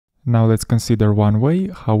Now let's consider one way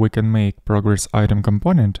how we can make progress item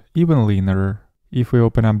component even linear. If we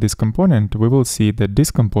open up this component, we will see that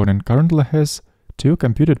this component currently has two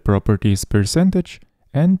computed properties, percentage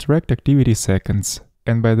and tracked activity seconds.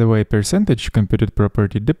 And by the way, percentage computed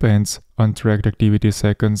property depends on tracked activity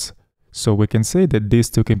seconds. So we can say that these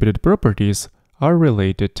two computed properties are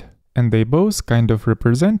related, and they both kind of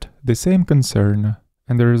represent the same concern.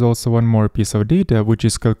 And there is also one more piece of data which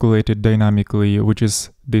is calculated dynamically, which is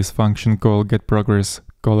this function called getProgress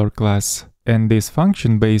color class. And this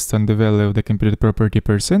function, based on the value of the computed property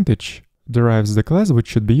percentage, derives the class which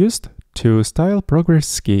should be used to style progress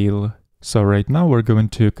scale. So right now we're going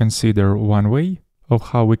to consider one way of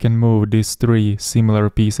how we can move these three similar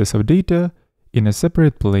pieces of data in a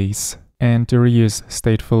separate place. And to reuse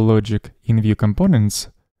stateful logic in Vue components,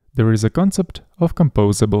 there is a concept of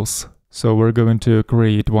composables. So we're going to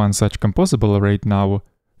create one such composable right now.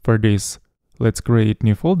 For this, let's create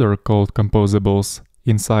new folder called composables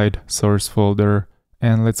inside source folder.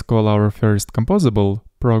 And let's call our first composable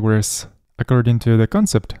progress. According to the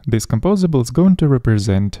concept, this composable is going to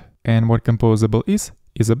represent. And what composable is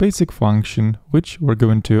a basic function which we're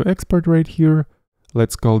going to export right here.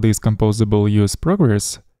 Let's call this composable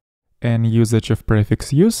useProgress. And usage of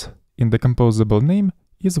prefix use in the composable name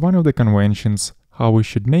is one of the conventions how we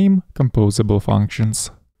should name composable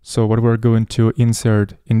functions. So what we're going to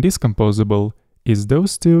insert in this composable is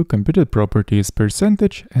those two computed properties,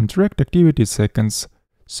 percentage and tracked activity seconds.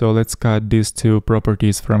 So let's cut these two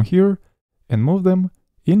properties from here and move them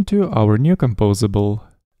into our new composable.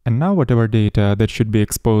 And now whatever data that should be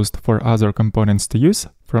exposed for other components to use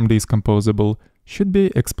from this composable should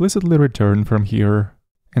be explicitly returned from here.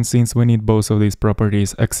 And since we need both of these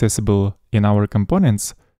properties accessible in our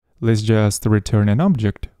components, let's just return an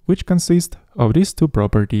object which consists of these two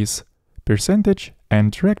properties, percentage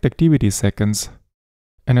and tracked activity seconds.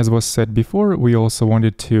 And as was said before, we also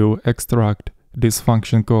wanted to extract this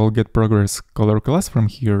function called getProgress color class from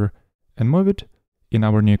here and move it in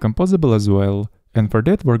our new composable as well. And for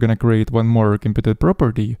that we're gonna create one more computed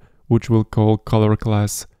property which we'll call color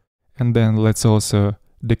class. And then let's also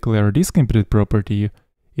declare this computed property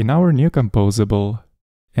in our new composable.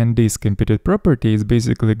 And this computed property is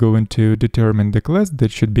basically going to determine the class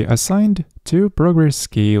that should be assigned to progress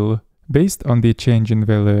scale based on the change in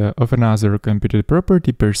value of another computed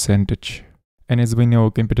property percentage. And as we know,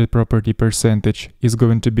 computed property percentage is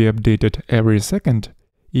going to be updated every second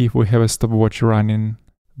if we have a stopwatch running.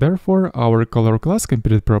 Therefore, our color class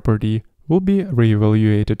computed property will be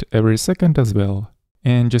reevaluated every second as well.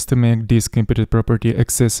 And just to make this computed property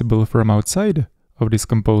accessible from outside of this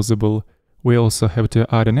composable, we also have to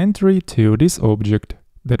add an entry to this object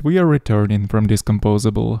that we are returning from this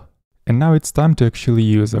composable. And now it's time to actually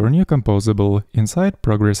use our new composable inside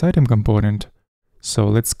progress item component. So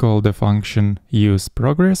let's call the function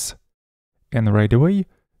useProgress. And right away,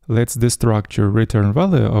 let's destructure return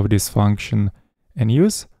value of this function and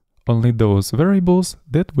use only those variables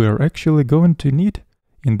that we are actually going to need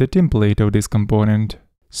in the template of this component.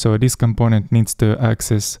 So this component needs to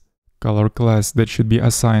access color class that should be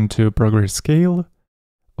assigned to progress scale.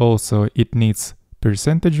 Also, it needs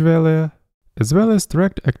percentage value, as well as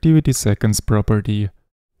tracked activity seconds property.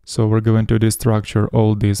 So we're going to destructure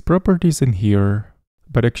all these properties in here.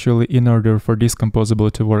 But actually, in order for this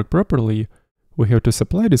composable to work properly, we have to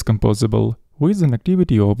supply this composable with an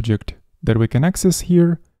activity object that we can access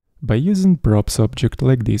here by using props object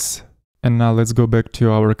like this. And now let's go back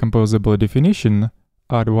to our composable definition,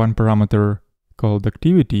 add one parameter called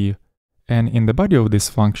activity, and in the body of this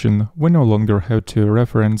function, we no longer have to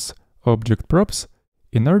reference object props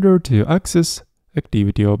in order to access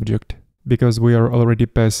activity object, because we are already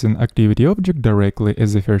passing activity object directly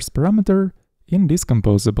as the first parameter in this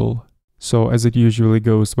composable. So as it usually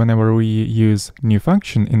goes whenever we use new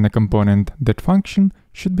function in a component, that function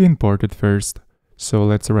should be imported first. So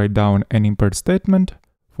let's write down an import statement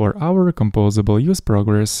for our composable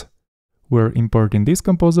useProgress. We're importing this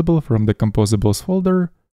composable from the composables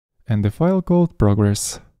folder and the file called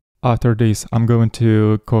progress. After this, I'm going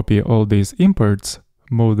to copy all these imports,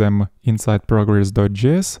 move them inside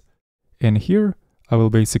progress.js, and here I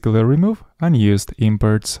will basically remove unused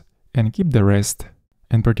imports and keep the rest.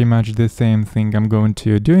 And pretty much the same thing I'm going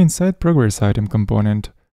to do inside progress item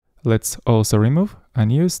component. Let's also remove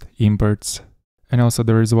unused imports. And also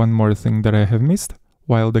there is one more thing that I have missed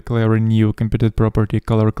while declaring new computed property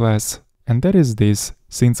color class. And that is this: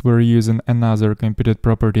 since we're using another computed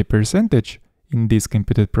property percentage in this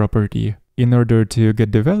computed property, in order to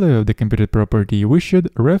get the value of the computed property, we should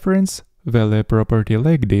reference value property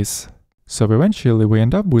like this. So eventually we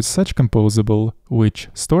end up with such composable which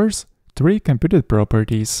stores 3 computed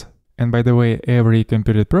properties. And by the way, every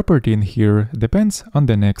computed property in here depends on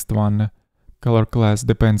the next one. Color class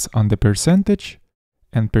depends on the percentage,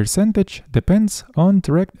 and percentage depends on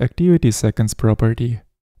tracked activity seconds property.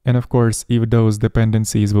 And of course, if those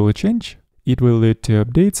dependencies will change, it will lead to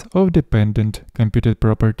updates of dependent computed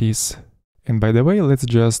properties. And by the way, let's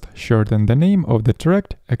just shorten the name of the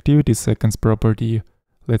tracked activity seconds property.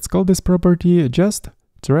 Let's call this property just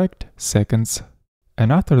tracked seconds.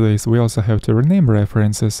 And after this, we also have to rename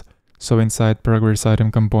references. So inside progress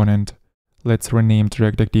item component, let's rename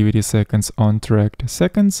tracked activity seconds on tracked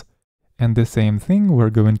seconds. And the same thing we're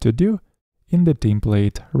going to do in the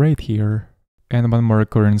template right here. And one more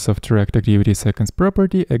occurrence of tracked activity seconds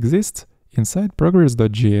property exists inside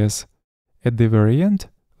progress.js. At the very end,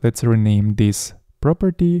 let's rename this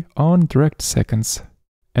property on tracked seconds.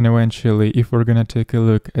 And eventually, if we're gonna take a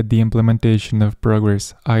look at the implementation of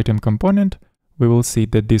progress item component, we will see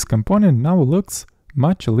that this component now looks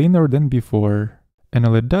much leaner than before. And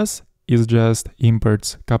all it does is just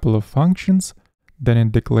imports a couple of functions, then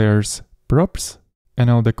it declares props, and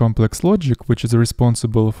all the complex logic which is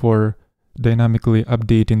responsible for dynamically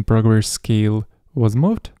updating progress scale was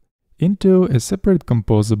moved into a separate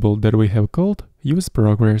composable that we have called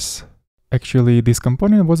useProgress. Actually, this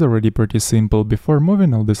component was already pretty simple before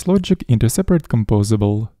moving all this logic into separate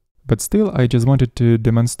composable. But still, I just wanted to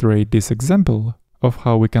demonstrate this example of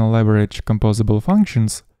how we can leverage composable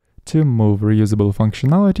functions to move reusable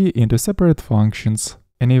functionality into separate functions.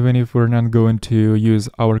 And even if we're not going to use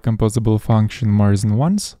our composable function more than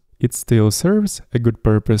once, it still serves a good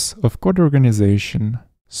purpose of code organization.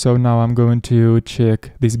 So now I'm going to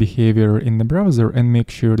check this behavior in the browser and make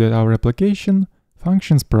sure that our application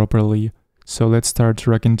functions properly. So let's start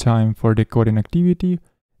tracking time for the coding activity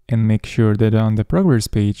and make sure that on the progress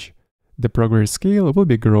page, the progress scale will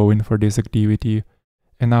be growing for this activity.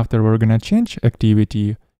 And after we're gonna change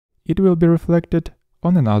activity, it will be reflected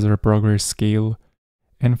on another progress scale.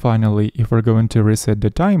 And finally, if we're going to reset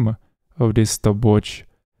the time of this stopwatch,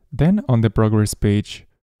 then on the progress page,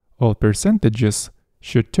 all percentages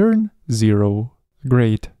should turn 0.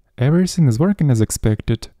 Great, everything is working as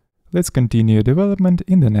expected. Let's continue development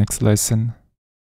in the next lesson.